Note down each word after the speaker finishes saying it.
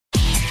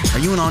Are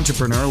you an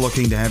entrepreneur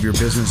looking to have your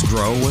business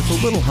grow with a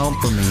little help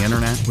from the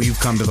internet? Well, you've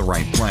come to the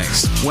right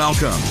place.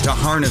 Welcome to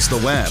Harness the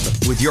Web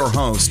with your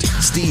host,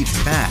 Steve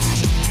Peck.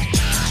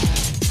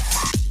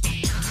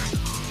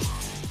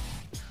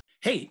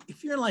 Hey,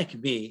 if you're like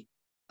me,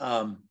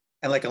 and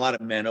like a lot of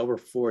men over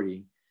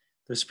 40,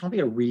 there's probably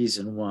a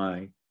reason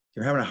why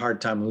you're having a hard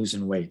time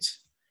losing weight.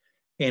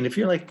 And if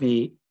you're like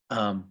me,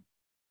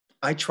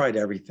 I tried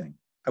everything.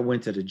 I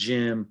went to the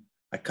gym.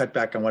 I cut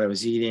back on what I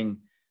was eating.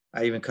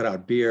 I even cut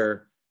out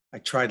beer. I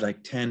tried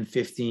like 10,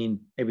 15,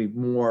 maybe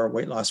more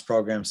weight loss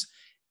programs.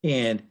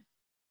 And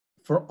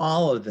for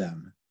all of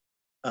them,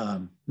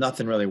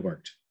 nothing really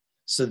worked.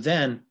 So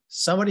then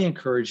somebody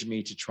encouraged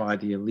me to try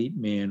the Elite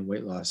Man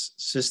weight loss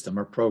system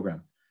or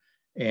program.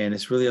 And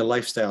it's really a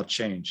lifestyle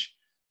change.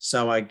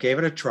 So I gave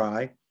it a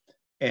try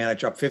and I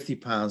dropped 50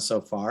 pounds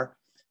so far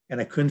and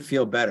I couldn't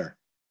feel better.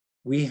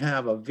 We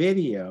have a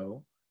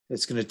video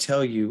that's going to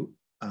tell you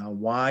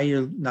why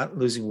you're not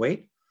losing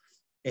weight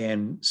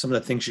and some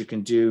of the things you can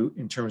do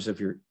in terms of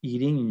your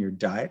eating and your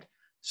diet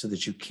so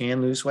that you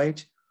can lose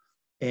weight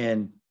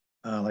and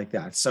like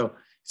that. So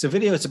it's a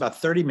video, it's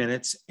about 30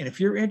 minutes. And if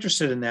you're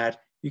interested in that,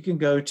 you can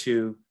go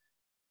to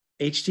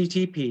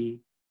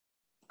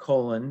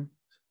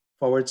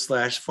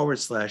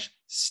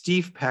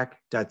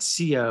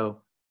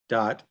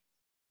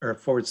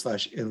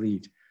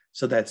http://stevepeck.co./elite.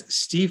 So that's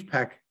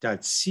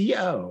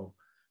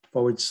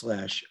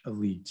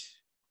stevepeck.co/elite.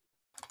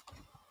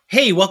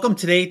 Hey, welcome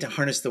today to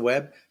Harness the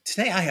Web.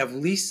 Today I have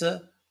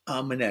Lisa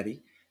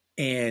Minetti,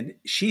 and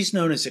she's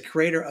known as the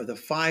creator of the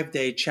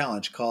 5-day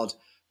challenge called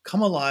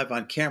Come Alive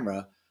on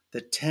Camera, the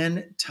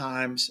 10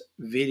 times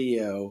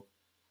video,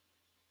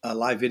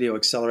 live video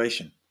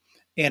acceleration,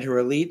 and her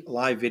Elite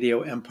Live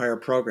Video Empire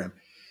program.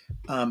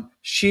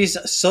 She's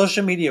a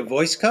social media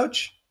voice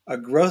coach, a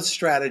growth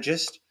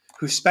strategist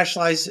who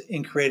specializes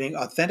in creating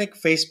authentic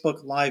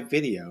Facebook Live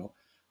video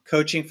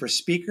coaching for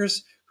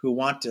speakers who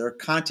want their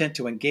content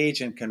to engage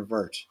and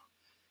convert.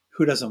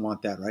 Who doesn't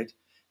want that, right?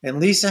 And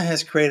Lisa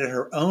has created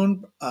her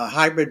own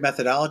hybrid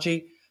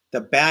methodology, the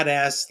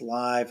Badass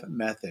Live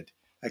Method,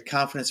 a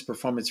confidence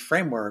performance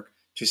framework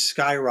to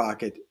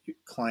skyrocket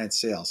client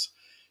sales.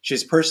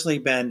 She's personally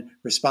been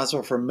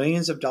responsible for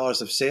millions of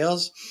dollars of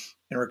sales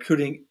and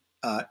recruiting,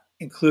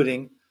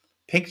 including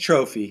Pink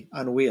Trophy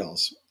on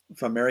Wheels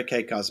from Mary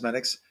Kay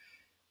Cosmetics,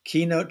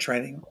 keynote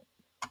training,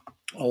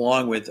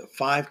 along with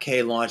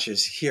 5K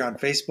launches here on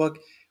Facebook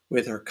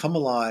with her Come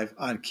Alive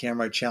on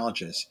Camera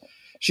challenges.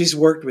 She's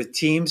worked with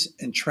teams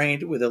and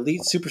trained with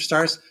elite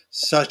superstars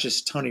such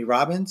as Tony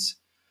Robbins,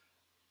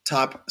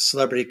 top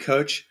celebrity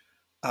coach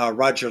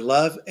Roger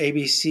Love,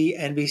 ABC,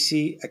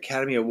 NBC,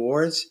 Academy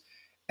Awards,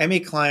 Emmy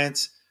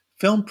clients,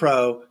 film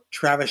pro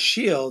Travis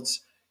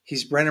Shields,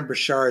 he's Brendan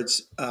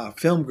Burchard's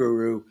film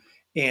guru,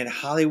 and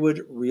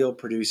Hollywood reel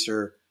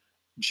producer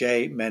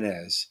Jay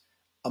Menez,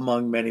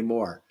 among many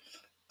more.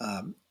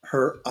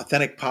 Her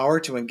authentic power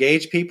to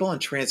engage people and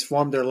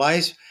transform their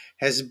lives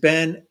has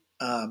been,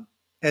 I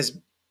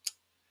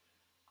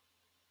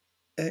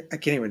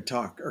can't even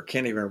talk or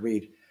can't even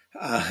read,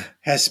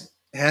 has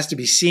to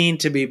be seen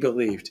to be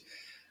believed.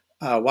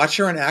 Watch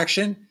her in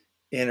action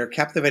in her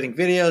captivating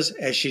videos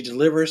as she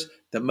delivers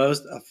the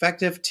most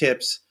effective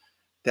tips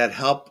that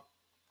help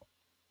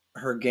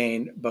her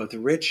gain both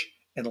rich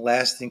and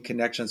lasting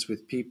connections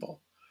with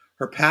people.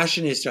 Her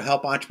passion is to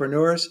help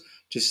entrepreneurs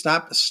to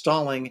stop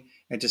stalling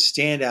and to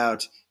stand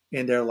out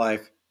in their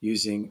life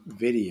using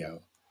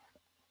video.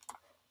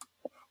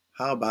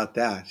 How about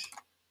that?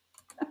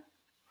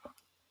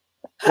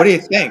 What do you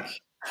think?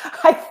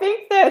 I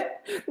think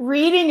that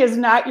reading is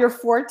not your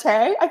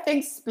forte. I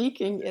think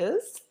speaking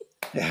is.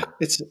 Yeah,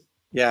 it's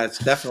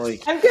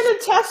definitely. I'm going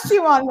to test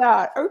you on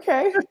that.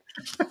 Okay.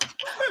 Oh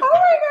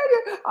my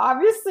God.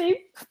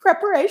 Obviously,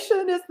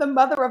 preparation is the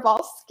mother of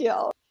all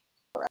skill.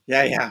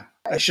 Yeah.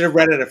 I should have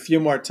read it a few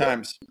more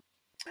times.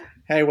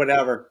 Hey,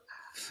 whatever.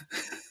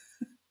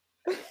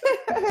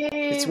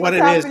 It's what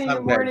it is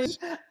some days.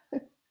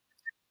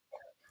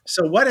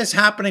 So what is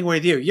happening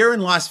with you? You're in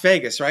Las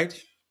Vegas, right?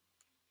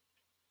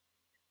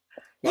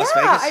 Las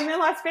Vegas? I'm in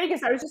Las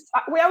Vegas.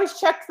 We always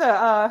check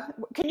the,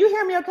 can you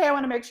hear me okay? I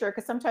want to make sure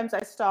because sometimes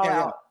I stall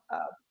out.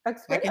 I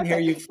can hear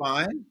you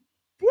fine.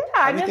 Yeah,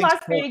 I'm in Las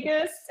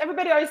Vegas.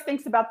 Everybody always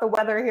thinks about the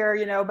weather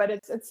here, but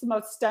it's the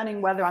most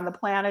stunning weather on the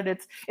planet.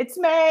 It's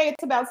May.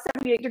 It's about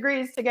 78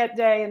 degrees to get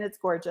day, and it's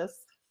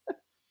gorgeous.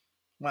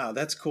 Wow,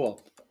 that's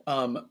cool.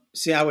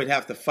 See, I would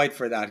have to fight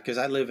for that because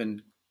I live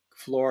in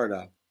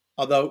Florida.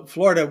 Although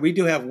Florida, we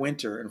do have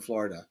winter in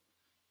Florida.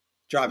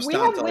 Drops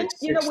down to like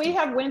 60. We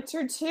have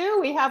winter too.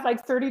 We have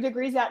like 30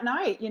 degrees at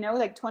night,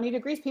 like 20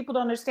 degrees. People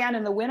don't understand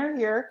in the winter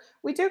here.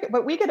 We do,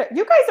 but we get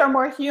you guys are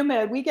more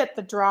humid. We get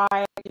the dry,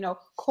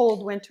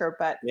 cold winter,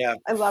 but yeah.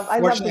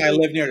 Fortunately, I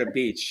live near the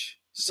beach.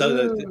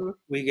 So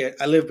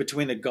I live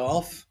between the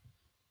Gulf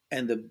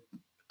and the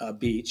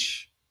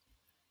beach.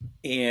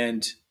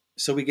 And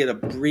so we get a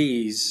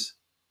breeze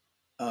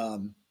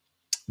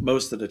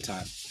most of the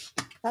time.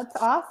 That's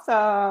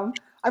awesome.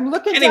 I'm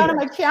looking down at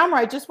my camera.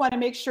 I just want to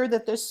make sure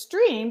that this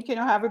streamed,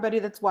 how everybody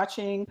that's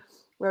watching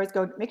we always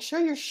go, make sure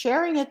you're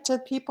sharing it to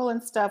people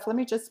and stuff. Let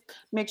me just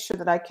make sure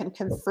that I can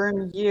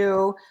confirm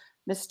you,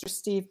 Mr.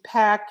 Steve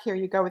Peck. Here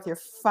you go with your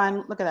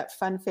fun. Look at that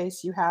fun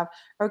face you have.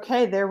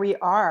 Okay, there we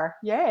are.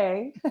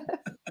 Yay.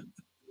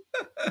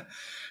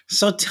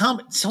 So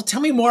tell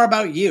me more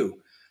about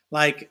you.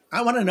 Like,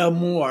 I want to know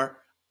more.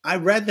 I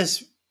read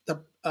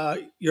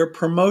your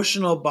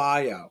promotional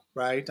bio,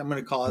 right? I'm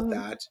going to call it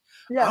that.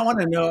 Yeah. I want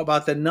to know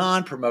about the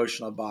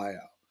non-promotional bio.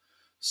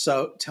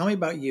 So tell me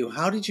about you.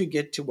 How did you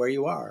get to where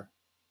you are?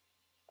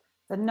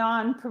 The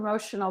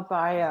non-promotional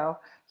bio.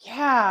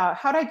 Yeah.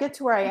 How'd I get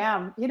to where I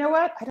am? You know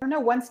what? I don't know.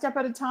 One step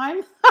at a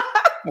time.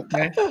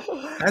 Okay.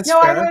 That's No,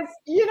 I fair.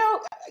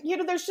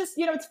 was, there's just,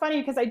 it's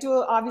funny because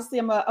obviously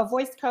I'm a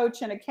voice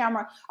coach and a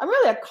camera. I'm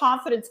really a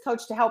confidence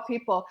coach to help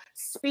people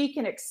speak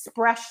and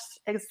express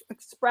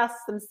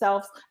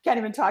themselves. Can't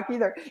even talk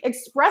either.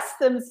 Express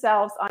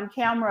themselves on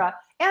camera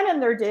and in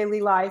their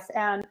daily life.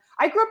 And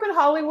I grew up in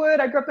Hollywood.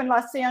 I grew up in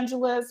Los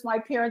Angeles. My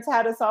parents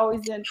had us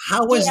always in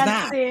How was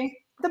dancing. that?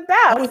 The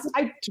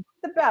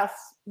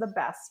best. The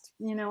best.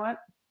 You know what?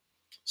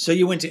 So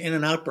you went to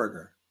In-N-Out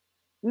Burger?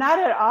 Not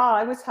at all.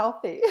 I was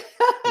healthy.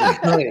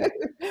 Really?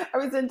 I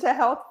was into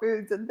health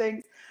foods and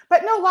things.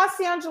 But no, Los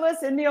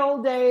Angeles in the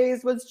old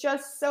days was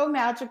just so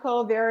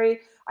magical.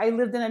 I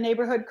lived in a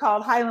neighborhood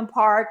called Highland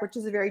Park, which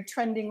is a very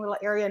trending little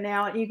area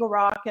now in Eagle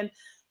Rock. And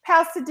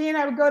Pasadena,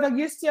 I would go to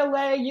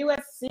UCLA,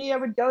 USC, I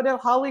would go to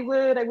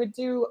Hollywood. I would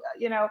do,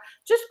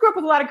 just grew up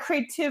with a lot of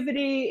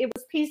creativity. It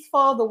was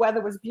peaceful. The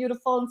weather was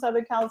beautiful in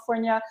Southern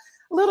California.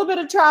 A little bit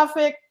of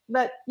traffic,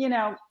 but it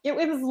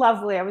was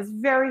lovely. I was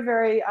very,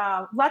 very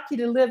lucky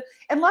to live.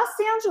 And Los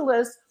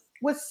Angeles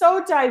was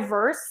so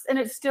diverse, and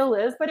it still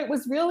is, but it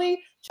was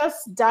really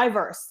just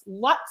diverse.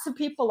 Lots of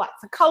people,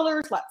 lots of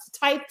colors, lots of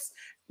types.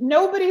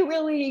 Nobody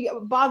really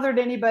bothered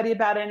anybody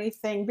about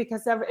anything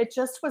because it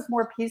just was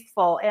more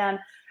peaceful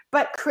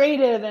but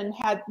creative, and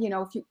had,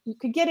 if you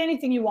could get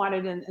anything you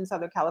wanted in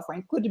Southern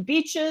California. Included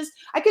beaches.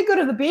 I could go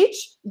to the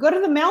beach, go to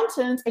the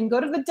mountains, and go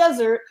to the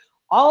desert,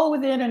 all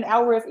within an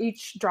hour of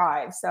each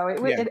drive. So it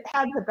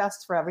had the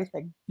best for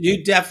everything.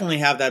 You definitely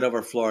have that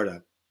over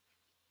Florida.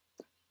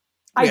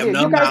 I do.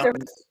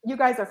 You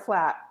guys are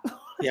flat.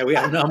 Yeah, we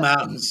have no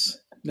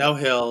mountains, no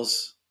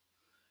hills.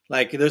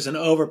 Like, there's an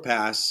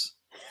overpass.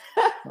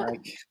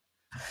 Like,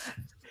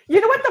 you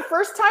know what? The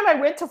first time I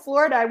went to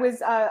Florida, I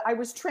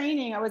was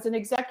training. I was an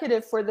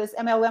executive for this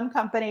MLM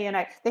company,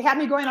 and they had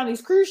me going on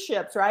these cruise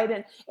ships,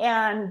 right,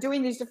 and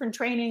doing these different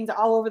trainings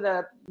all over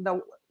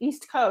the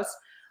East Coast.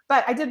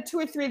 But I did 2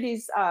 or 3 of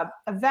these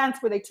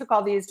events where they took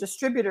all these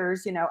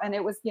distributors, and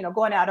it was,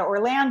 going out of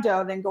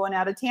Orlando, then going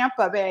out of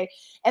Tampa Bay.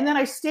 And then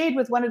I stayed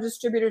with one of the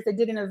distributors. They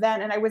did an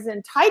event, and I was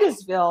in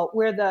Titusville,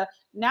 where the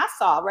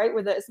NASA, right,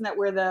 isn't that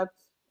where the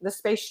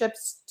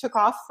spaceships took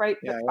off, right,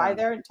 by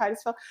there in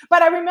Titusville?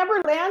 But I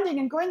remember landing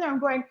and going there and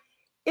going,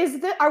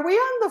 are we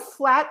on the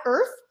flat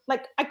Earth?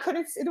 Like, I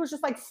couldn't, it was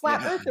just like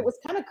flat Earth. It was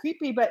kind of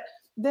creepy, but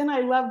then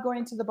I love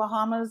going to the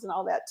Bahamas and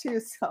all that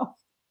too. So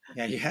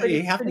yeah, you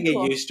have to get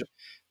used to it.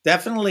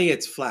 Definitely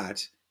it's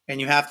flat, and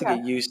you have to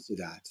get used to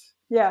that.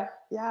 Yeah.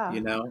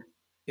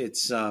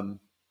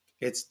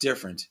 It's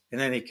different in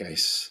any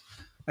case.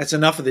 That's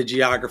enough of the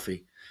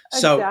geography.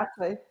 So,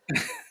 exactly.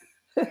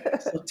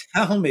 So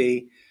tell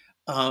me,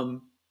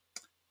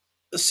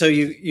 so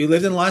you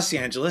lived in Los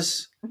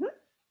Angeles,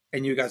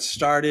 and you got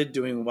started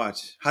doing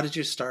what? How did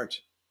you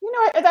start?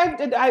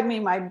 I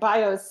mean, my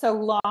bio is so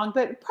long,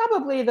 but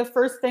probably the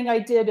first thing I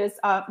did is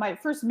my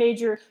first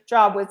major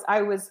job was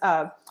I was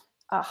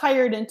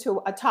hired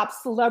into a top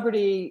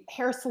celebrity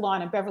hair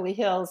salon in Beverly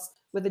Hills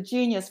with a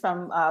genius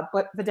from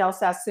Vidal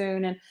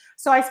Sassoon. And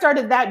so I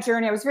started that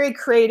journey. I was very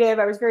creative.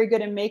 I was very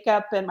good in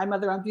makeup, and my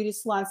mother owned beauty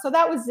salon. So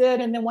that was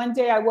it. And then one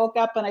day I woke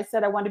up and I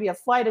said I wanted to be a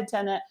flight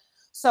attendant.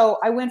 So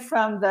I went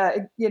from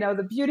the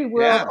beauty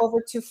world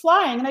over to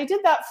flying. And I did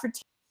that for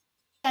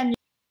 10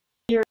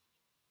 years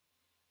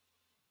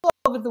all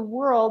over the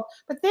world.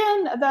 But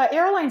then the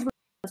airlines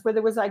where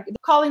there was like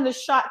calling the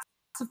shots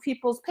of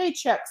people's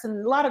paychecks,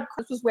 and a lot of,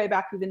 this was way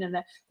back even in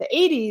the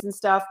 80s and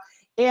stuff.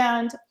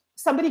 And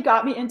somebody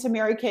got me into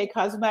Mary Kay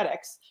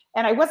Cosmetics,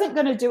 and I wasn't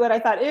going to do it. I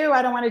thought, ew,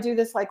 I don't want to do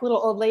this like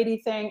little old lady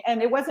thing.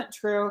 And it wasn't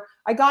true.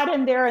 I got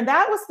in there, and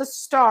that was the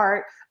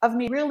start of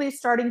me really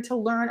starting to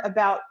learn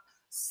about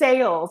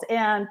sales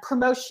and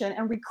promotion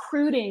and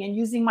recruiting and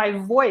using my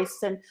voice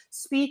and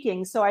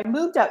speaking. So I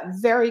moved up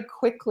very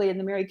quickly in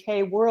the Mary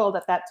Kay world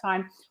at that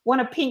time. Won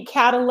a pink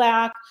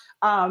Cadillac.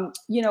 You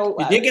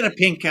did get a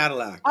pink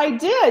Cadillac. I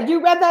did.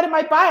 You read that in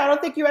my bio. I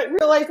don't think you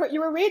realized what you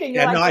were reading.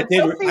 You're I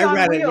did. I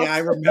read it. Yeah, I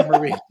remember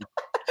reading.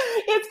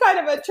 It's kind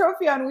of a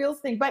trophy on wheels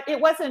thing, but it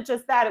wasn't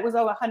just that. It was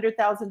over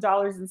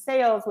 $100,000 in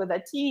sales with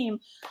a team.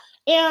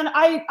 And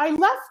I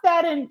left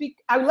that, and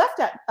I left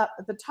at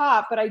the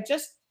top, but I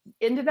just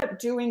ended up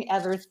doing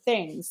other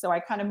things. So I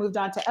kind of moved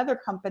on to other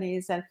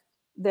companies, and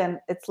then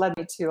it's led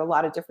me to a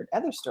lot of different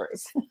other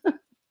stories.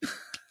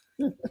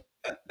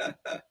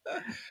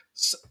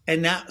 So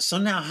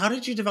now, how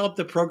did you develop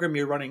the program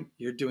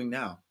you're doing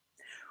now?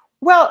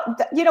 Well,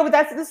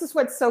 this is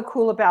what's so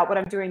cool about what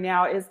I'm doing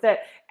now is that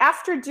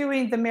after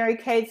doing the Mary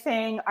Kay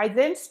thing, I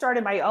then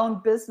started my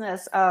own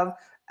business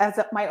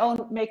my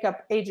own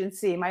makeup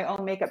agency, my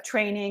own makeup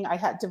training. I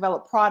had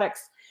developed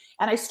products,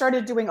 and I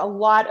started doing a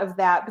lot of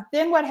that. But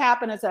then what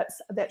happened is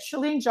that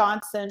Chalene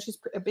Johnson, she's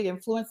a big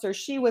influencer.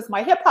 She was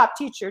my hip hop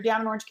teacher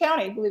down in Orange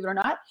County, believe it or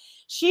not.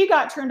 She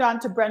got turned on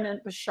to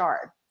Brendon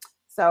Burchard.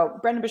 So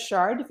Brendon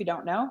Burchard, if you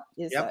don't know,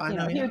 is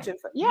huge.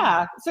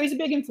 Yeah, so he's a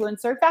big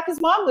influencer. In fact, his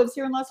mom lives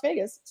here in Las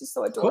Vegas. It's just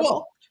so adorable.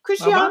 Cool.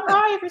 Christiane,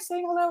 hi, if you're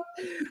saying hello.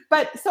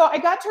 But so I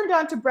got turned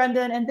on to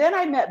Brendon, and then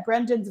I met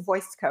Brendon's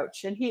voice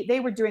coach, and they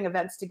were doing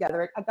events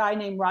together. A guy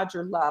named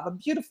Roger Love, a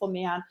beautiful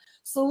man,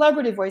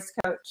 celebrity voice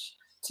coach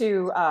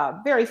to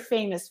very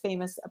famous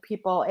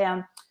people.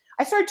 And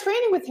I started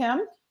training with him.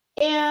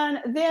 And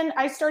then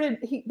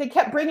they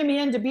kept bringing me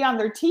in to be on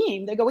their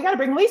team. They go, we got to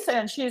bring Lisa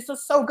in. She's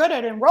just so good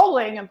at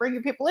enrolling and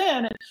bringing people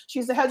in. And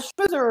she's a head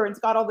schmoozer and it's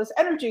got all this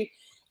energy.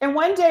 And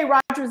one day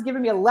Roger was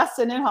giving me a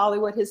lesson in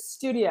Hollywood, his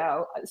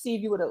studio.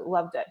 Steve, you would have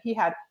loved it. He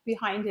had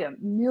behind him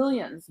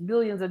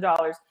billions of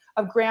dollars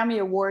of Grammy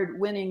Award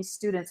winning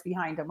students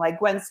behind him, like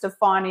Gwen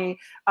Stefani,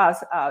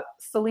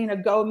 Selena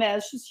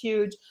Gomez, she's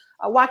huge,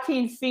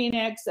 Joaquin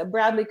Phoenix,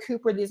 Bradley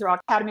Cooper. These are all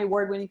Academy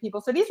Award winning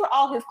people. So these were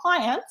all his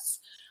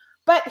clients.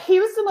 But he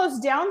was the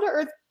most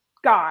down-to-earth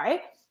guy,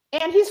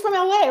 and he's from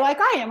LA like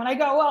I am. And I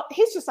go, well,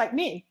 he's just like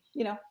me.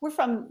 We're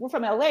from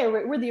LA.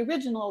 We're the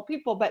original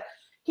people. But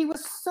he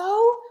was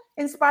so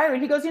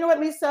inspiring. He goes, you know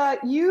what, Lisa,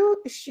 you're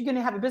going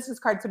to have a business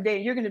card someday,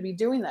 and you're going to be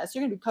doing this.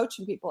 You're going to be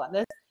coaching people on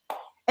this.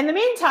 In the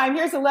meantime,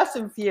 here's a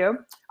lesson for you.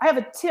 I have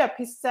a tip.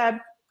 He said,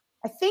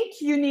 I think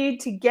you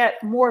need to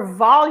get more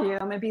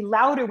volume and be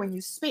louder when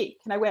you speak.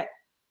 And I went,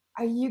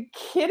 are you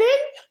kidding?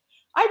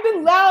 I've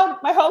been loud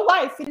my whole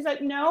life. He's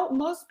like, no,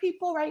 most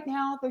people right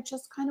now, they're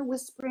just kind of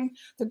whispering.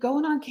 They're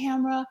going on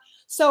camera.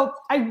 So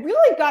I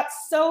really got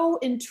so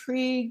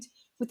intrigued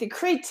with the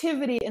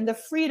creativity and the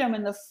freedom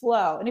and the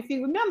flow. And if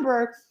you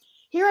remember,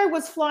 here I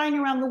was flying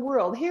around the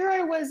world. Here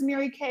I was,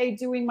 Mary Kay,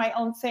 doing my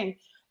own thing.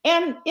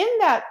 And in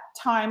that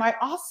time, I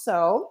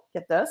also,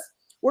 get this,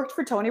 worked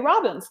for Tony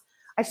Robbins.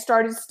 I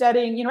started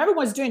studying, everyone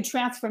was doing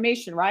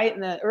transformation, right?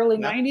 In the early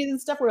 90s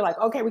and stuff. We were like,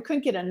 okay, we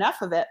couldn't get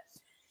enough of it.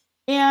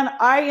 And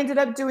I ended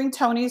up doing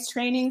Tony's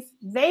trainings.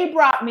 They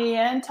brought me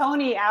in.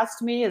 Tony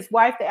asked me, his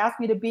wife, they asked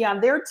me to be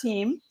on their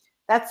team.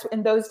 That's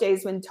in those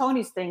days when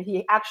Tony's thing,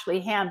 he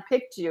actually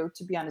handpicked you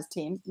to be on his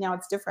team. Now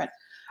it's different.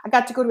 I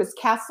got to go to his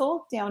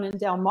castle down in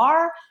Del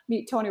Mar,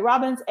 meet Tony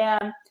Robbins,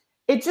 and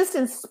it just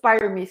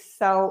inspired me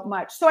so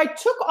much. So I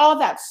took all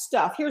that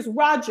stuff. Here's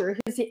Roger,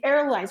 here's the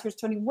airlines, here's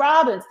Tony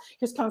Robbins,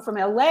 here's coming from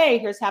LA,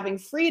 here's having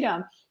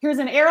freedom. Here's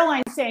an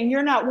airline saying,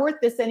 you're not worth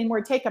this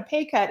anymore, take a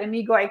pay cut. And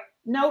me going,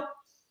 nope.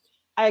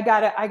 I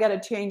gotta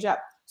change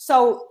up.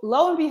 So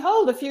lo and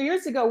behold, a few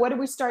years ago, what did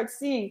we start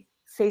seeing?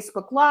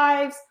 Facebook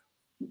Lives.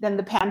 Then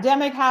the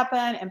pandemic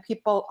happened and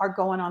people are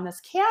going on this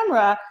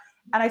camera.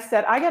 And I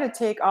said, I got to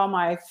take all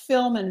my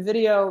film and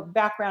video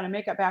background and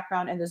makeup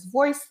background and this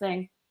voice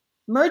thing,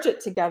 merge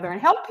it together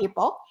and help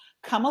people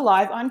come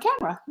alive on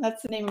camera.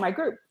 That's the name of my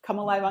group, Come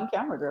Alive on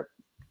Camera Group.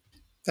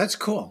 That's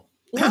cool.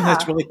 Yeah.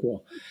 That's really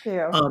cool.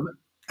 Thank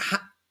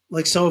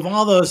you. So of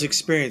all those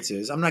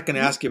experiences, I'm not going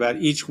to ask you about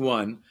each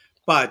one,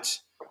 but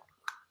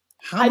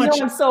I know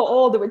I'm so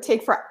old, it would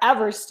take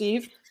forever,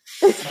 Steve.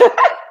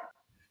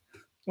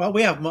 Well,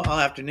 we have all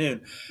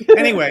afternoon.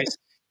 Anyways,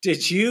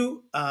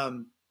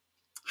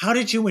 how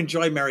did you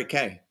enjoy Mary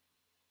Kay?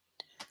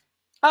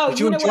 Oh, did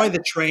you enjoy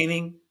the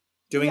training,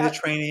 doing the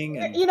training?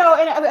 And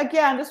and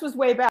again, this was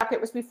way back. It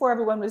was before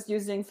everyone was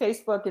using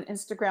Facebook and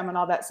Instagram and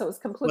all that. So it was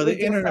completely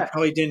different. Internet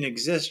probably didn't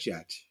exist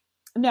yet.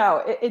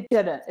 No, it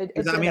didn't.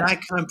 I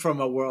come from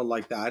a world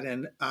like that,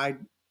 and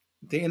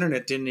the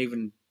internet didn't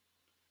even,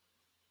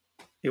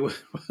 it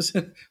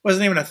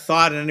wasn't even a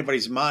thought in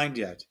anybody's mind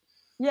yet.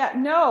 Yeah,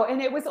 no,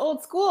 and it was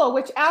old school,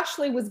 which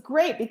actually was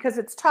great because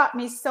it taught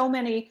me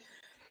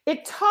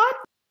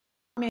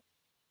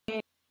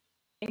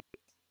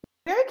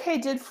Mary Kay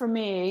did for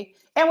me,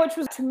 and which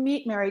was to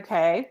meet Mary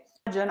Kay.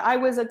 I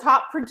was a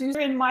top producer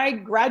in my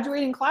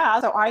graduating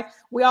class, so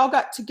we all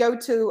got to go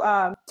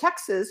to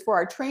Texas for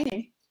our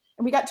training,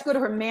 and we got to go to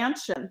her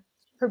mansion,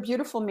 her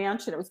beautiful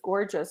mansion. It was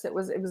gorgeous. It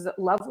was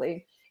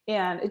lovely,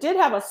 and it did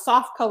have a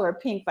soft color of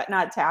pink, but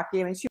not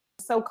tacky. I mean, she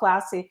was so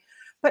classy.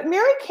 But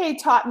Mary Kay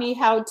taught me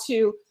how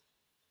to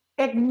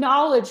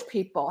acknowledge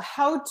people,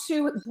 how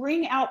to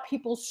bring out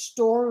people's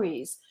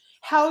stories,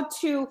 how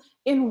to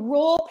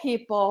enroll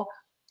people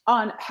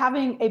on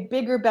having a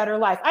bigger, better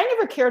life. I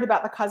never cared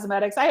about the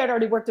cosmetics. I had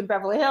already worked in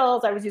Beverly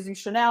Hills. I was using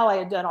Chanel. I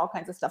had done all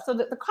kinds of stuff. So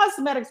the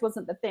cosmetics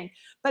wasn't the thing.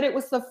 But it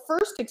was the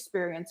first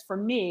experience for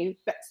me,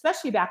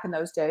 especially back in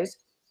those days.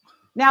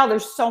 Now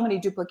there's so many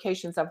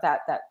duplications of that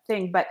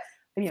thing, but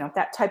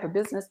that type of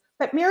business.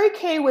 But Mary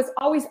Kay was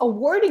always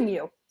awarding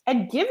you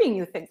and giving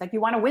you things like,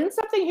 you want to win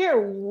something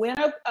here, win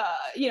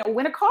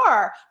a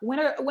car, win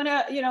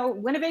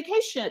a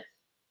vacation.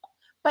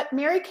 But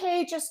Mary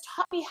Kay just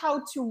taught me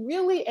how to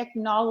really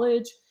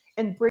acknowledge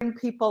and bring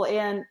people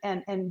in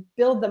and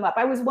build them up.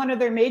 I was one of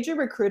their major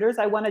recruiters.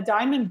 I won a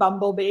Diamond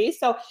Bumblebee.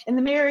 So in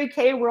the Mary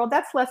Kay world,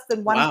 that's less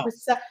than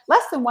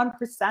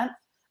 1%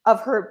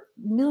 of her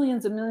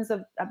millions and millions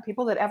of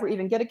people that ever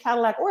even get a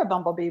Cadillac or a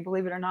Bumblebee,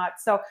 believe it or not.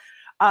 So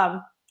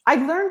I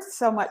learned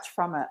so much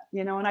from it,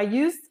 you know, and I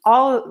used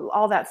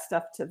all that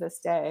stuff to this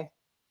day.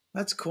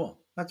 That's cool.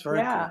 That's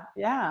very cool.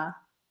 Yeah.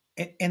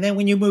 And then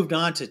when you moved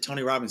on to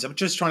Tony Robbins, I'm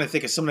just trying to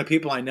think of some of the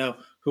people I know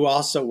who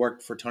also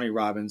worked for Tony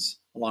Robbins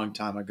a long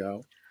time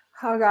ago.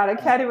 Oh God, I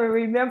can't even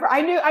remember.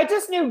 I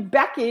just knew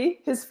Becky,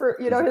 his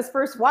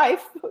first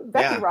wife,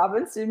 Becky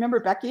Robbins. Do you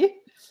remember Becky?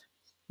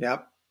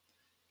 Yep.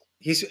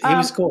 He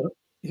was cool.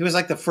 He was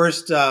like the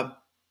first, I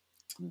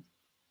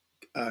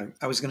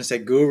was going to say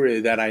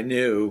guru that I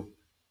knew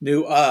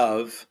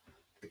of.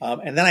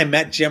 And then I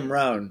met Jim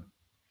Rohn.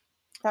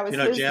 That was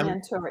his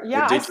mentor.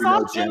 Yeah, I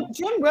saw Jim.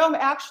 Jim Rohn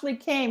actually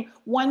came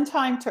one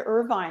time to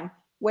Irvine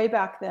way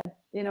back then,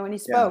 you know, and he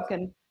spoke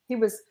and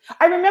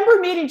I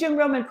remember meeting Jim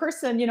Rohn in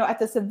person, you know, at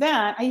this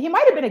event. He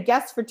might have been a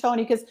guest for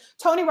Tony because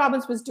Tony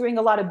Robbins was doing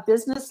a lot of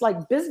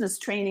business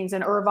trainings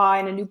in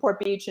Irvine and Newport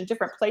Beach and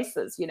different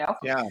places, you know.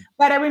 Yeah.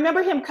 But I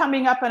remember him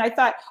coming up and I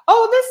thought,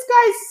 oh, this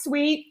guy's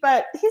sweet,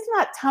 but he's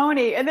not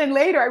Tony. And then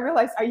later I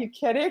realized, are you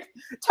kidding?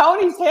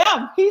 Tony's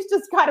him. He's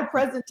just got a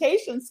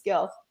presentation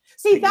skill.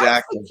 See,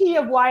 that's the key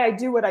of why I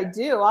do what I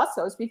do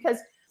also, is because,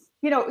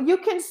 you know, you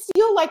can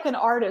steal like an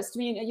artist. I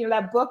mean, you know,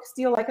 that book,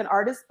 Steal Like an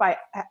Artist by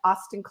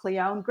Austin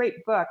Kleon,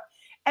 great book.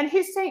 And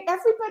he's saying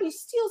everybody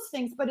steals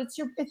things, but it's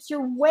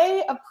your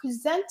way of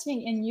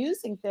presenting and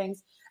using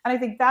things. And I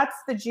think that's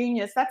the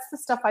genius. That's the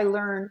stuff I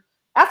learned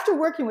after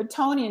working with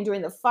Tony and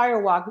doing the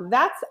Firewalk.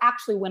 That's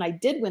actually when I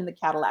did win the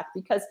Cadillac,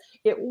 because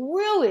it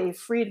really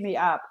freed me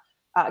up,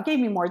 gave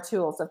me more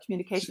tools of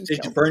communication skills.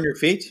 Did you burn your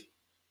feet?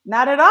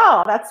 Not at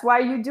all. That's why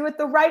you do it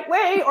the right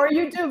way, or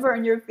you do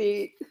burn your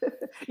feet.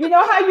 You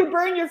know how you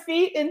burn your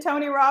feet in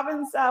Tony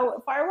Robbins'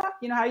 Firewalk?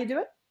 You know how you do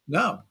it?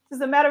 No. This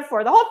is a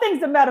metaphor. The whole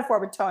thing's a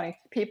metaphor with Tony,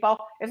 people.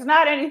 It's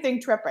not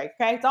anything trippy,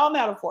 okay? It's all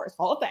metaphors,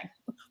 the whole thing.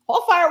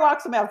 Whole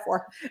Firewalk's a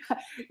metaphor.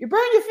 You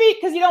burn your feet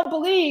because you don't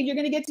believe you're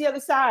going to get to the other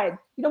side.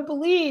 You don't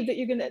believe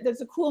that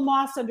there's a cool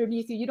moss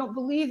underneath you. You don't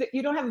believe that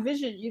you don't have a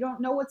vision. You don't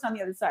know what's on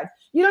the other side.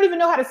 You don't even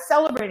know how to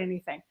celebrate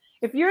anything.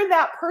 If you're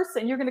that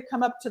person, you're going to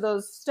come up to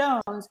those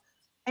stones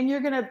and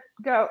you're going to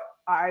go,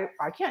 I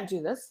can't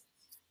do this.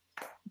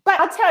 But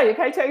I'll tell you,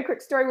 can I tell you a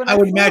quick story? I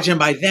would imagine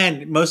by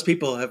then, most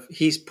people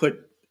he's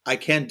put, I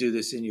can do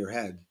this in your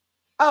head.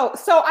 Oh,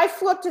 so I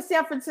flew up to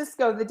San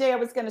Francisco the day I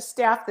was going to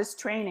staff this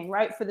training,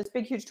 right? For this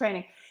big, huge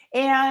training.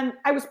 And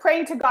I was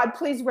praying to God,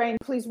 please rain,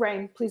 please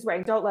rain, please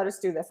rain. Don't let us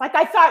do this. Like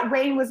I thought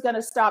rain was going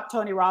to stop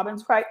Tony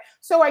Robbins, right?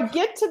 So I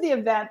get to the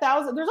event,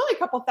 there's only a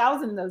couple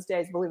thousand in those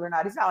days, believe it or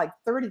not. He's got like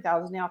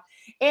 30,000 now.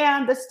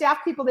 And the staff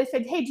people, they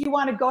said, hey, do you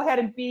want to go ahead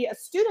and be a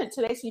student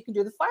today so you can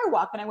do the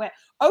Firewalk? And I went,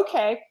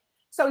 okay.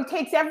 So he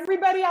takes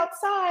everybody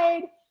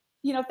outside,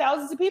 you know,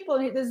 thousands of people.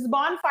 And there's a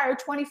bonfire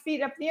 20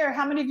 feet up in the air.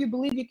 How many of you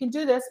believe you can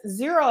do this?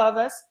 0 of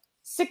us.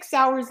 6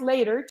 hours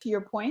later, to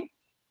your point,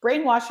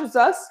 brainwashes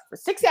us for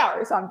 6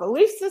 hours on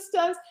belief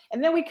systems.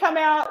 And then we come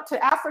out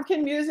to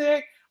African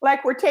music,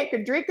 like we're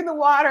taking a drink in the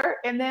water.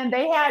 And then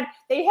they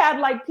had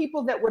like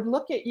people that would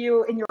look at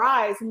you in your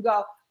eyes and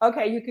go,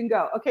 okay, you can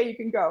go. Okay, you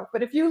can go.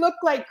 But if you look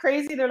like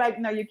crazy, they're like,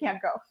 no, you can't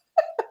go.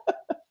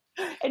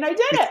 And I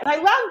did it. And I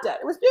loved it.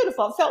 It was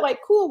beautiful. It felt like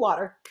cool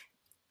water.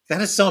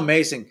 That is so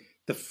amazing.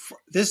 This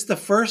is the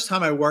first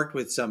time I worked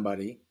with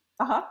somebody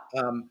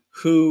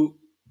who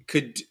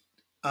could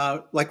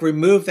like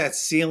remove that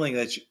ceiling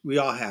that we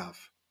all have,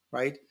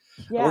 right?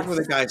 Yes. I worked with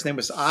a guy, his name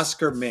was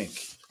Oscar Mink.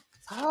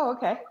 Oh,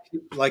 okay.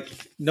 Like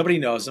nobody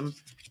knows him.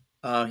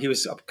 He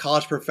was a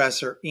college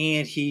professor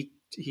and he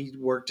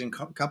worked in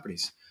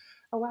companies.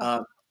 Oh,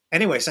 wow.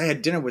 Anyways, I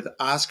had dinner with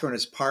Oscar and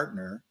his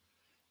partner,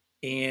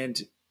 and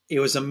it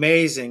was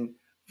amazing.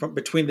 From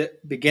between the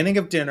beginning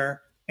of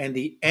dinner and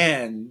the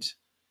end,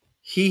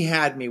 he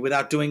had me,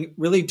 without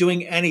really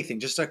doing anything,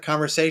 just a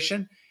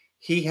conversation,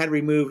 he had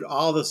removed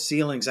all the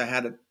ceilings I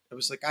had. It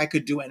was like I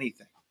could do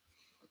anything.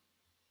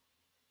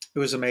 It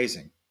was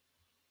amazing.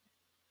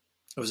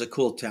 It was a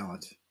cool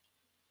talent.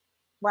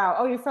 Wow.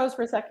 Oh, you froze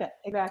for a second.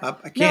 Exactly.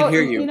 I can't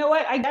hear you. You know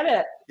what? I get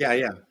it.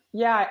 Yeah.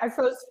 Yeah, I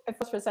froze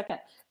for a second.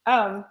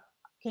 Can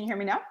you hear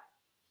me now?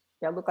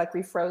 Yeah, it looked like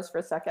we froze for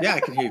a second. Yeah, I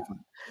can hear you.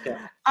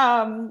 Yeah.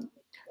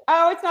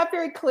 Oh, it's not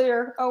very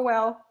clear. Oh,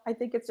 well, I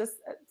think it's just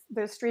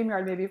the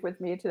StreamYard maybe with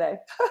me today.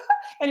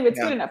 Anyway, it's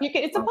good enough.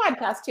 It's a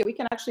podcast too. We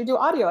can actually do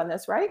audio on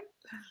this, right?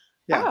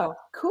 Yeah. Oh,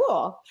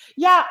 cool.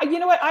 Yeah. You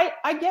know what?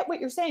 I get what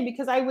you're saying,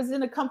 because I was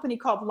in a company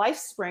called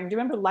LifeSpring. Do you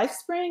remember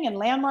LifeSpring and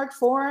Landmark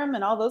Forum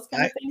and all those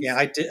kind of things? Yeah,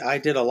 I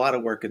did a lot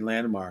of work in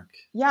Landmark.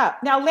 Yeah.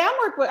 Now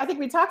Landmark, I think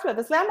we talked about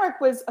this. Landmark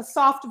was a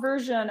soft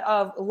version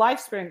of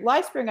LifeSpring.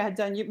 LifeSpring I had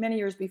done many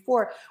years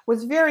before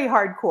was very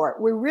hardcore.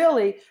 We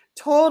really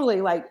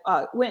totally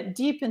went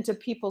deep into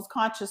people's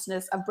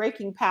consciousness of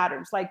breaking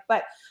patterns,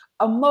 but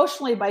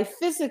emotionally by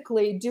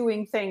physically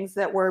doing things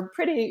that were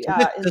pretty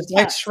Does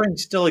LifeSpring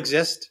still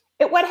exist?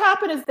 what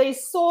happened is they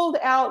sold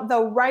out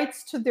the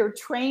rights to their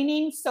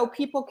training, so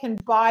people can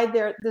buy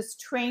this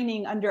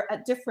training under a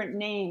different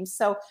name.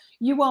 So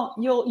you won't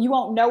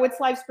know it's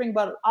LifeSpring,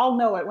 but I'll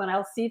know it when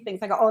I'll see things.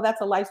 I go, oh,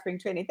 that's a LifeSpring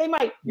training. They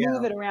might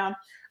move it around.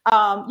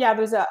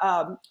 There's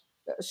a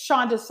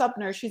Shonda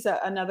Supner. She's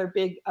another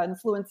big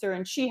influencer,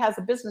 and she has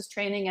a business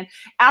training. And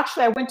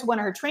actually, I went to one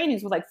of her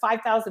trainings with like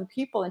 5,000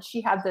 people, and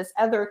she had this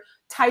other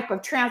type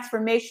of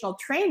transformational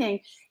training.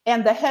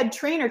 And the head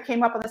trainer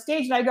came up on the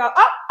stage, and I go,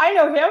 oh, I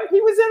know him.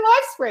 He was in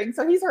LifeSpring,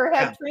 so he's her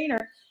head trainer.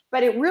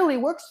 But it really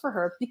works for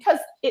her because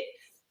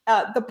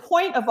the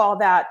point of all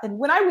that. And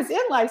when I was in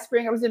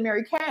LifeSpring, I was in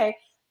Mary Kay.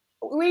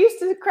 We used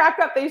to crack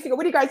up. They used to go,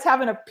 what are you guys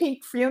having, a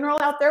pink funeral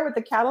out there with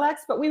the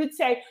Cadillacs? But we would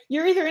say,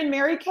 you're either in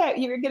Mary Kay,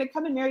 you're going to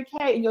come in Mary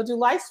Kay and you'll do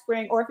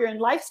LifeSpring, or if you're in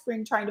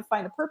LifeSpring trying to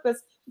find a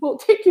purpose, we'll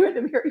take you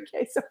into Mary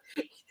Kay. So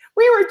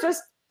we were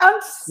just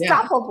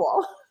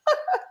unstoppable.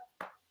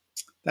 Yeah.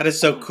 That is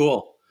so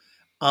cool.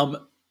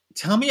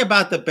 Tell me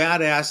about the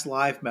Badass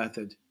Live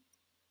Method.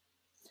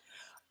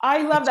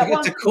 I love that.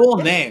 It's a cool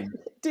name.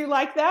 Do you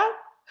like that?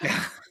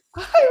 Yeah.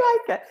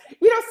 I like it.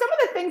 Some of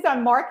the things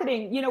on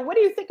marketing, what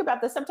do you think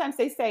about this? Sometimes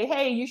they say,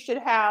 hey, you should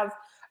have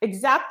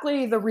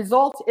exactly the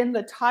result in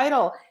the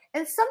title.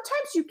 And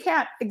sometimes you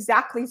can't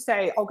exactly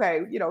say,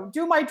 okay,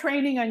 do my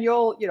training and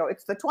you'll,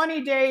 it's the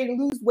 20-day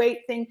lose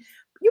weight thing.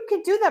 You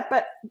can do that.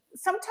 But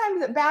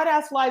sometimes the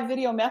Badass Live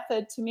Video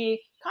Method to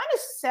me kind of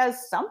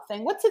says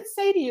something. What's it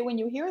say to you when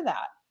you hear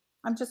that?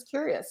 I'm just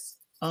curious.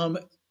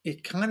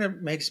 It kind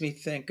of makes me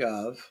think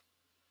of,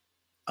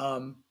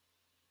 I'm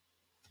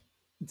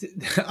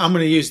going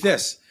to use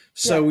this.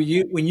 So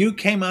when you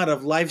came out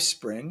of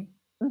LifeSpring,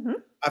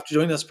 after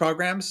doing those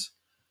programs,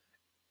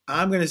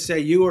 I'm going to say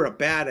you were a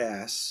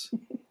badass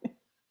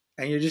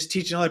and you're just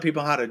teaching other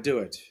people how to do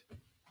it.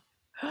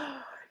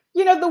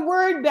 The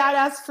word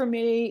badass for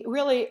me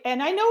really,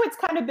 and I know it's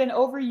kind of been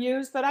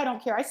overused, but I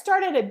don't care. I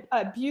started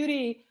a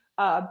beauty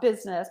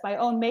business, my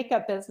own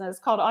makeup business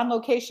called On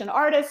Location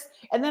Artists.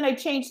 And then I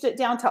changed it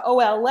down to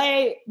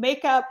OLA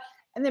makeup.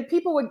 And then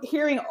people were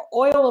hearing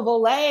oil of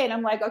Olay, and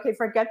I'm like, okay,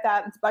 forget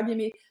that. It's bugging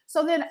me.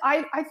 So then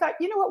I thought,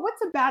 you know what?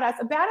 What's a badass?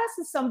 A badass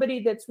is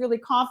somebody that's really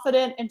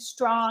confident and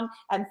strong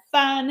and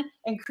fun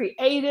and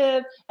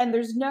creative, and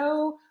there's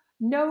no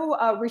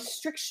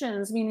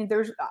restrictions. Meaning,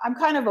 I'm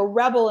kind of a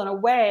rebel in a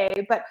way,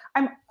 but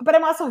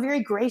I'm also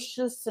very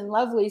gracious and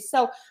lovely.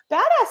 So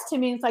badass to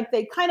me is like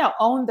they kind of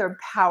own their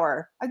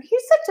power. Like,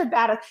 he's such a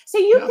badass. So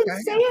you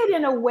can say it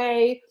in a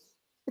way.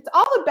 It's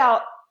all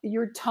about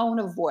your tone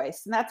of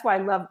voice. And that's why I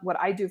love what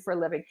I do for a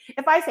living.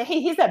 If I say, hey,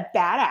 he's a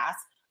badass.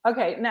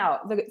 Okay, now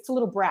it's a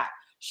little brat.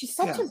 She's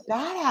such a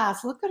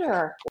badass. Look at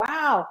her.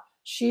 Wow.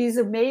 He's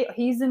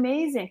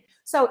amazing.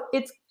 So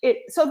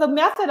so the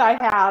method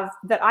I have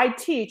that I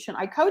teach and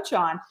I coach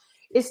on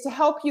is to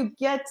help you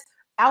get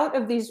out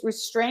of these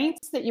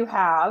restraints that you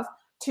have,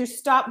 to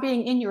stop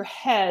being in your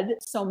head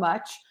so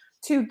much,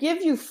 to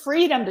give you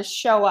freedom to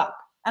show up.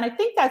 And I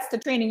think that's the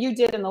training you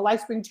did in the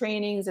LifeSpring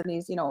trainings and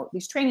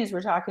these trainings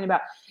we're talking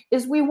about,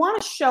 is we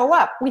want to show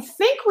up. We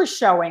think we're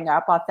showing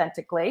up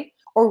authentically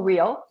or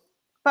real,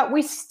 but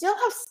we still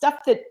have stuff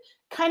that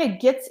kind of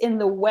gets in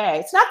the way.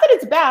 It's not that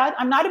it's bad.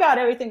 I'm not about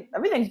everything.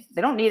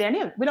 They don't need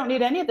any of it. We don't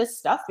need any of this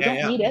stuff. We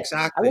don't need it.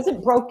 Exactly. I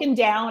wasn't broken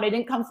down. I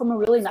didn't come from a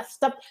really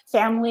messed up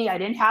family. I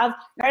didn't have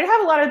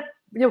a lot of,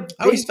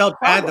 I always felt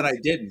bad that I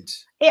didn't.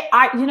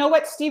 You know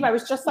what, Steve? I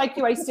was just like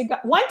you. I used to go,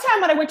 one time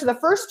when I went to the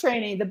first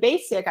training, the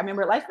basic, I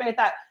remember at LifeSpring, I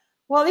thought,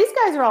 well, these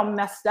guys are all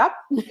messed up.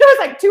 It was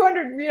like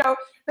 200,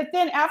 but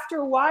then after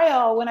a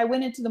while, when I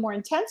went into the more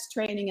intense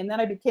training and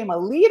then I became a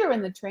leader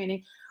in the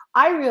training,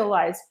 I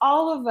realized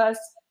all of us,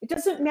 it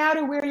doesn't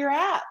matter where you're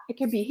at. It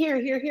could be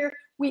here, here, here.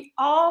 We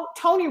all,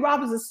 Tony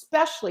Robbins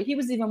especially, he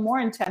was even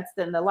more intense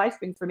than the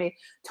LifeSpring for me.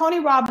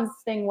 Tony Robbins'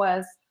 thing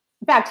was,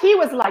 in fact, he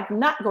was like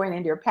not going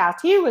into your past.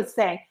 He was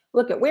saying,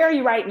 look at where are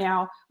you right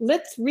now?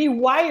 Let's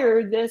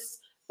rewire this.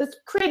 Let's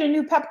create a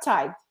new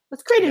peptide.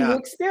 Let's create a new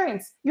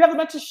experience. You have a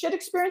bunch of shit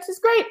experiences.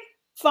 Great.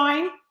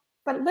 Fine.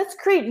 But let's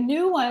create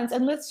new ones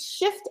and let's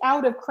shift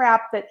out of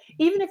crap that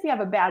even if you have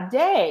a bad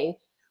day,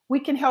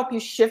 we can help you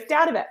shift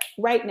out of it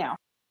right now.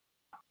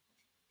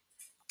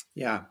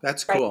 Yeah,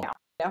 that's cool.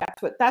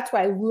 Right, that's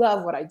why I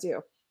love what I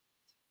do.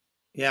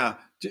 Yeah.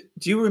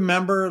 Do you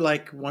remember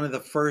like one of the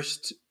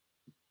first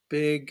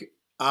big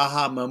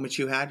aha moments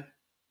you had?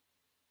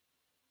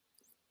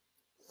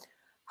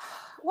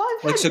 Well,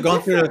 I've like had so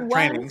going through the ones.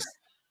 trainings,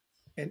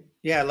 and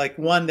like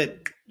one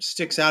that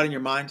sticks out in your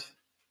mind.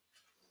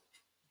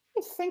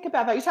 Think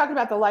about that. You're talking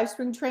about the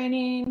LifeSpring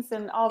trainings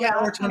and all that.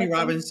 Yeah, or Tony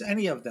Robbins,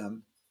 any of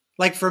them.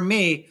 Like for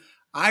me,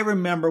 I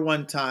remember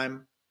one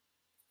time,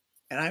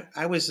 and I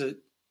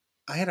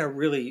had a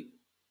really,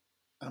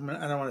 I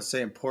don't want to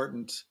say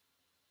important.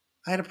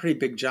 I had a pretty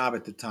big job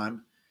at the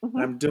time. Mm-hmm.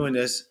 And I'm doing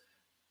this,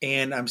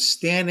 and I'm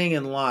standing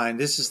in line.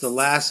 This is the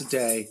last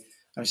day.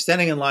 I'm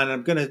standing in line, and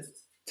I'm going to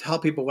tell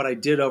people what I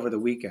did over the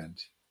weekend.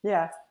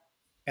 Yeah.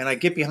 And I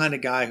get behind a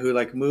guy who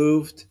like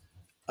moved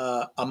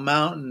a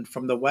mountain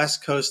from the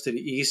West Coast to the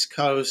East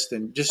Coast,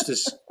 and just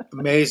this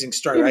amazing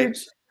story, right?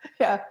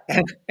 Yeah.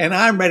 And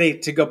I'm ready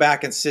to go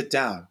back and sit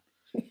down.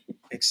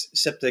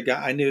 Except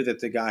I knew that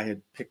the guy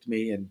had picked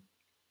me, and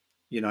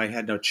I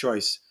had no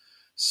choice.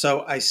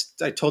 So I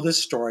told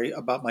this story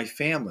about my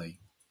family,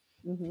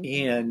 Mm-hmm.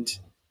 and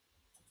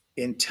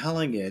in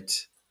telling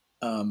it,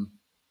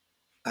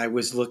 I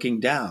was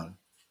looking down,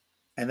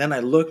 and then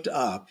I looked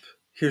up.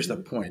 Here's the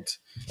point: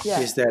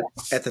 is that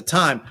at the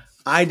time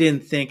I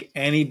didn't think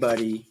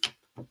anybody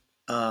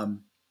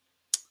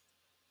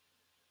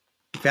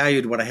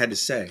valued what I had to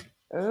say.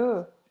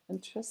 Oh,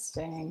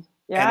 interesting.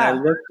 And I Yeah.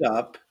 looked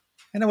up,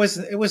 and it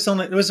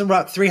was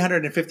about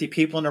 350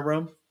 people in the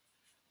room.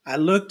 I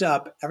looked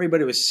up,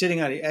 everybody was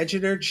sitting on the edge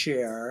of their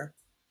chair.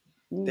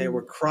 They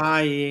were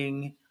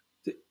crying,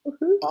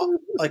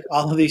 like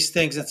all of these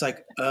things. It's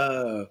like,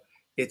 oh,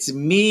 it's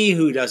me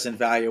who doesn't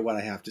value what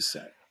I have to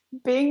say.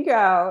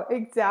 Bingo.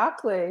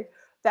 Exactly.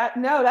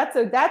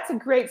 That's a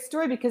great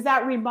story, because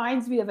that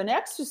reminds me of an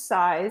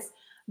exercise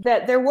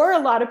that there were a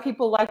lot of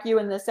people like you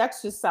in this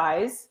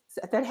exercise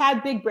that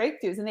had big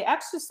breakthroughs. And the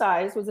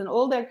exercise was an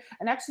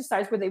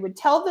exercise where they would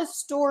tell this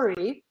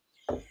story,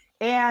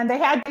 and they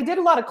did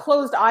a lot of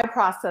closed eye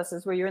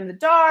processes where you're in the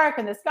dark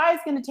and this guy's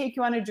going to take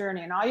you on a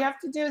journey, and all you have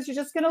to do is you're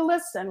just going to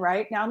listen.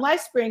 Right now in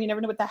LifeSpring, you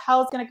never know what the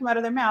hell is going to come out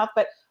of their mouth,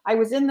 but I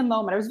was in the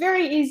moment. It was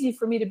very easy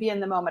for me to be in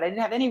the moment. I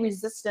didn't have any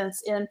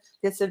resistance in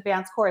this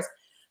advanced course.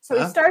 So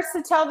he starts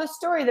to tell the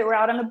story that we're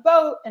out on a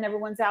boat and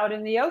everyone's out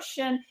in the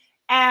ocean,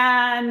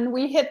 and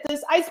we hit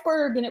this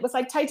iceberg, and it was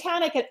like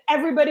Titanic, and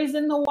everybody's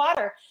in the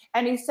water.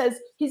 And he says,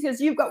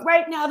 you've got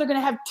right now, they're going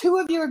to have some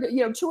of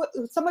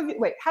you,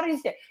 wait, how did he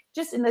say it?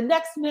 Just in the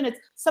next minutes,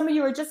 some of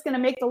you are just going to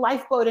make the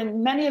lifeboat,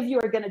 and many of you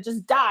are going to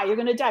just die. You're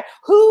going to die.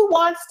 Who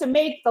wants to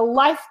make the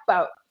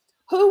lifeboat?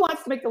 Who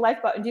wants to make the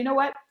lifeboat? And do you know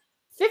what?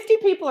 50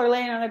 people are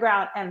laying on the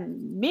ground,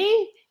 and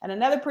me and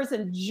another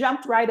person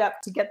jumped right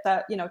up to get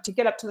up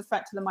to the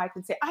front to the mic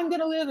and say, I'm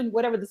going to live, and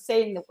whatever the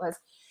saying that was.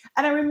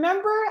 And I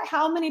remember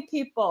how many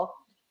people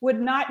would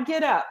not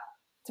get up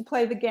to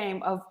play the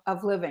game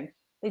of living.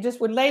 They just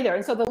would lay there.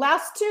 And so the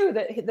last two,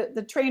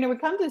 the trainer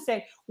would come to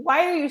say,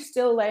 why are you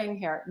still laying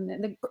here?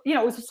 And it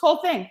was this whole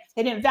thing.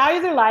 They didn't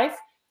value their life.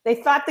 They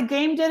thought the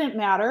game didn't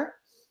matter.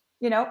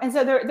 And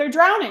so they're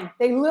drowning.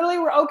 They literally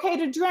were okay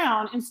to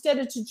drown instead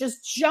of to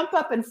just jump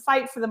up and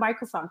fight for the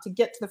microphone to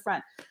get to the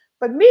front.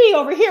 But me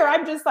over here,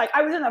 I'm just like,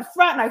 I was in the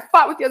front and I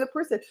fought with the other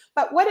person.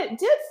 But what it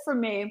did for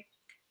me,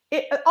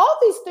 all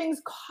these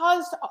things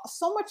caused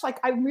so much, like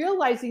I'm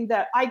realizing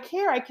that I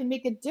care, I can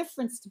make a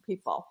difference to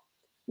people.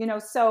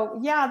 So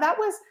yeah, there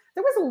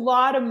was a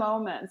lot of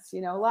moments,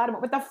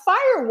 but the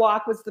fire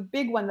walk was the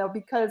big one though,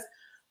 because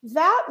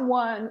that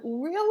one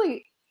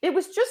really, it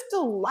was just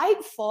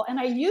delightful. And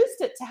I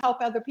used it to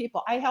help other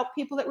people. I helped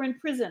people that were in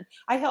prison.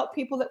 I helped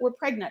people that were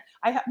pregnant.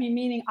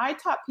 Meaning I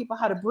taught people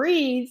how to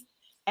breathe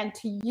and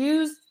to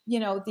use,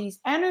 these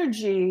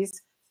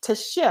energies to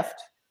shift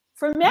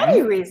for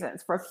many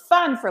reasons, for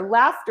fun, for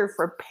laughter,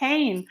 for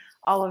pain,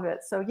 all of it.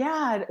 So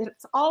yeah,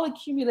 it's all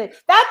accumulated.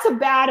 That's a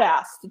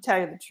badass, to tell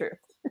you the truth.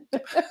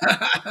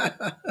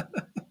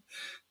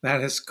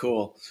 That is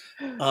cool.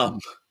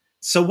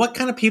 So what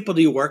kind of people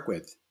do you work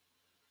with?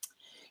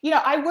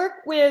 I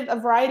work with a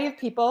variety of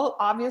people.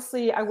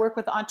 Obviously, I work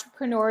with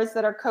entrepreneurs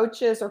that are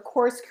coaches or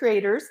course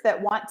creators that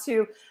want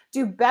to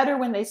do better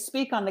when they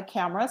speak on the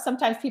camera.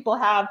 Sometimes people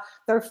have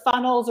their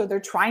funnels, or they're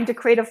trying to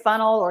create a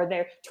funnel, or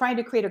they're trying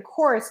to create a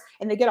course,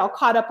 and they get all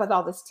caught up with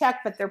all this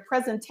tech, but their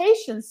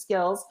presentation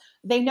skills,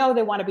 they know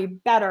they want to be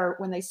better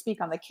when they speak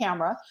on the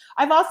camera.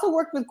 I've also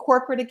worked with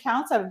corporate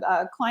accounts. I have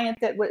a client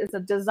that is a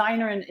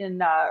designer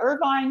in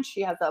Irvine.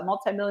 She has a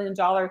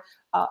multi-million-dollar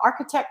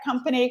architect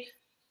company.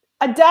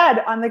 A dud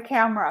on the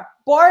camera,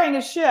 boring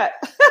as shit.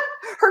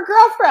 Her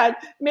girlfriend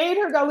made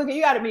her go, look, you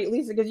got to meet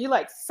Lisa because you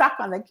suck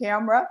on the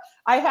camera.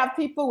 I have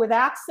people with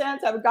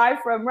accents. I have a guy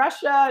from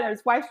Russia and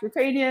his wife's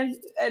Ukrainian,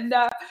 and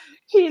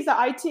he's an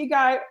IT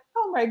guy.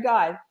 Oh my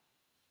God.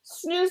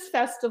 Snooze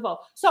festival.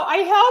 So I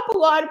help a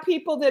lot of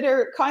people that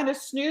are kind of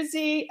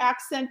snoozy,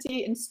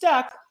 accenty, and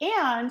stuck.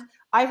 And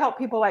I help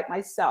people like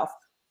myself.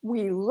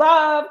 We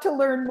love to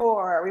learn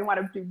more. We want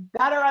to do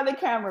better on the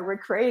camera. We're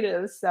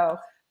creative. So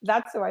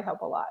that's who I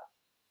help a lot.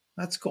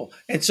 That's cool.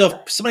 And so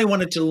if somebody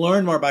wanted to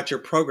learn more about your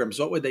programs,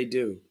 what would they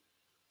do?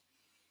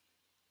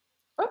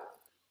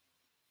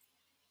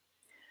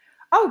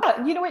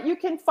 Oh, you know what? You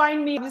can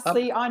find me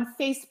obviously on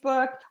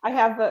Facebook. I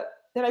have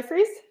did I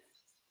freeze?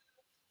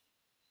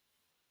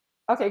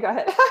 Okay, go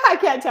ahead. I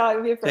can't tell.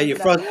 I'll be afraid. Yeah, you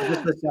froze for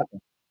just a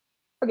second.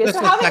 Okay, just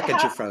so a second,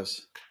 you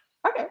froze.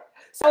 Okay,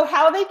 so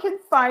how they can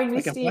find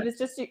me, Steve, is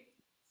just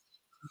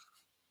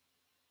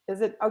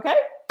Is it okay?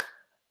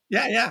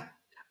 Yeah.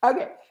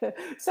 Okay,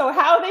 so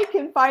how they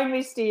can find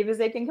me, Steve, is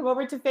they can come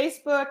over to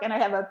Facebook, and I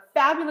have a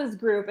fabulous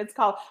group. It's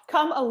called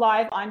Come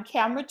Alive on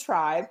Camera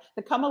Tribe,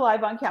 the Come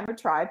Alive on Camera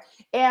Tribe.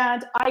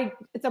 And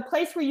it's a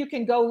place where you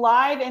can go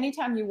live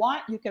anytime you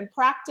want. You can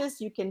practice,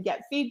 you can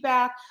get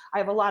feedback. I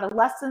have a lot of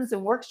lessons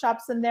and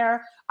workshops in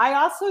there. I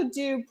also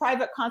do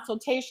private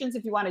consultations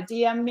if you want to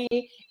DM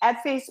me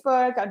at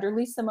Facebook under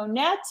Lisa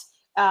Monette.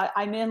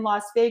 I'm in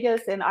Las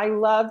Vegas, and I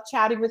love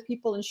chatting with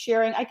people and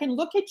sharing. I can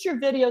look at your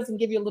videos and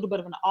give you a little bit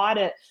of an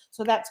audit,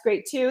 so that's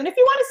great too. And if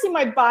you want to see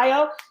my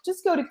bio,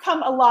 just go to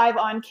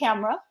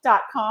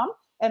comealiveencamera.com,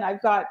 and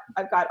I've got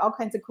all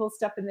kinds of cool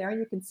stuff in there.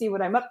 You can see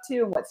what I'm up to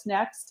and what's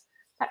next,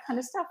 that kind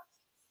of stuff.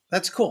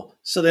 That's cool.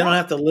 So they don't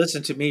have to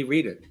listen to me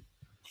read it.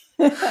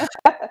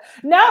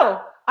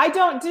 No, I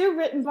don't do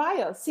written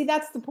bios. See,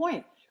 that's the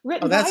point.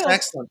 That's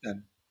excellent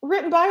then.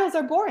 Written bios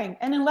are boring,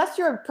 and unless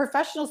you're a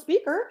professional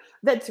speaker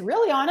that's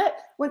really on it,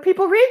 when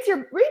people read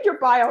your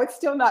bio, it's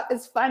still not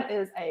as fun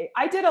as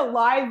I did a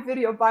live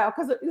video bio,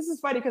 because this is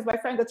funny, because my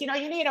friend goes, you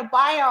need a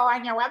bio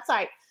on your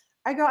website.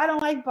 I go, I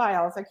don't like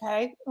bios,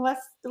 okay,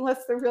 unless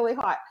they're really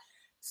hot.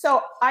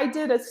 So I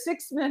did a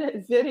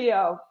 6-minute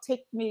video,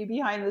 take me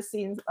behind the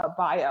scenes of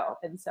bio.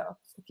 And so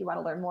if you want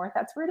to learn more,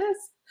 that's where it is.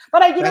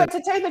 But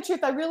to tell you the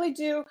truth, I really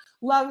do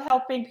love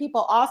helping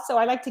people. Also,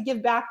 I like to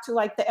give back to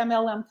like the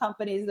MLM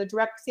companies, the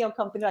direct sale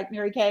company like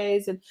Mary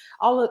Kay's, and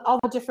all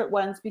the different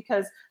ones,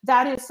 because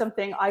that is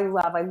something I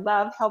love. I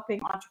love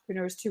helping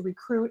entrepreneurs to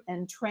recruit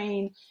and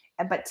train,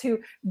 but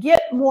to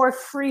get more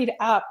freed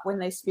up when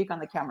they speak on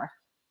the camera.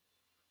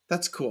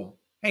 That's cool.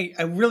 Hey,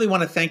 I really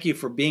want to thank you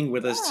for being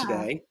with us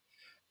today.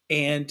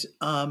 And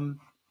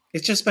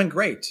it's just been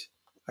great.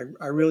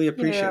 I really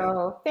appreciate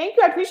it. Thank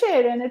you. I appreciate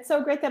it. And it's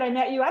so great that I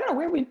met you. I don't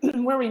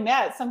know where we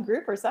met, some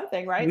group or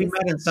something, right? We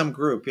met in some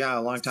group. Yeah, a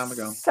long time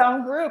ago.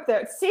 Some group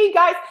there. See,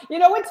 guys, you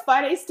know what's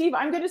funny, Steve?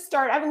 I'm going to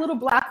start. I have a little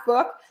black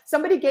book.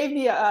 Somebody gave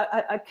me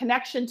a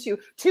connection to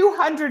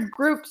 200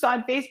 groups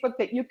on Facebook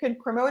that you can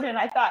promote. And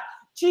I thought,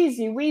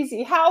 geezy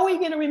wheezy, how are we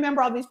going to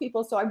remember all these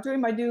people? So I'm doing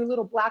my new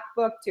little black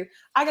book too.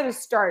 I got to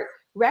start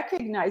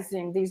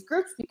recognizing these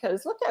groups,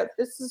 because look at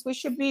this, we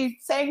should be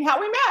saying how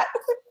we met.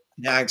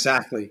 Yeah,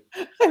 exactly.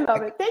 I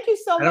love it. Thank you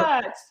so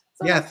much.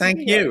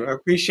 Thank you. I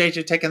appreciate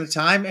you taking the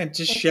time and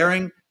just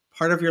sharing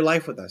part of your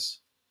life with us.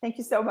 Thank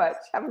you so much.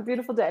 Have a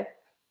beautiful day.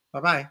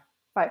 Bye-bye.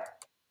 Bye.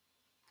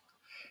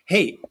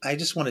 Hey, I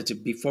just wanted to,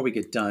 before we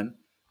get done,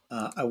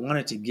 I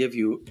wanted to give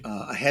you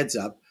a heads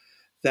up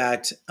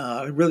that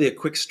really a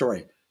quick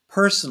story.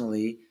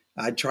 Personally,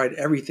 I tried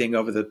everything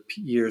over the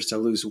years to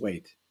lose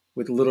weight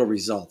with little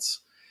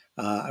results.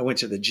 I went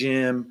to the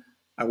gym,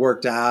 I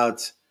worked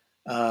out,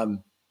 I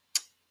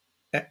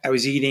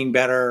was eating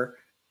better,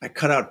 I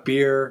cut out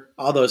beer,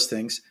 all those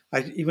things.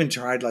 I even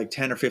tried like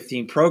 10 or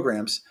 15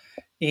 programs,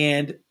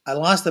 and I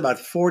lost about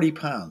 40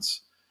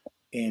 pounds.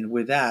 And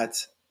with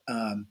that,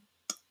 I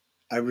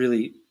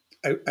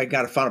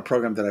found a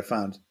program that I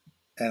found,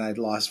 and I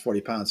lost 40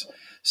 pounds.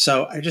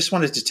 So I just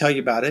wanted to tell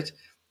you about it.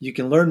 You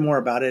can learn more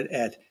about it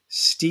at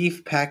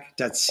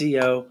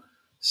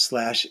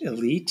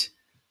stevepeck.co/elite,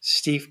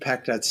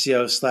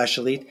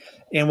 stevepeck.co/elite.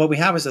 And what we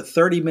have is a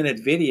 30-minute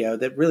video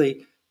that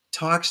really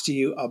talks to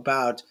you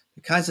about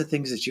the kinds of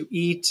things that you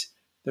eat,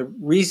 the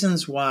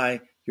reasons why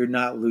you're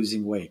not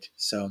losing weight.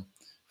 So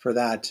for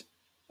that,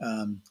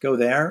 go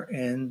there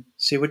and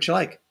see what you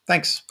like.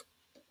 Thanks.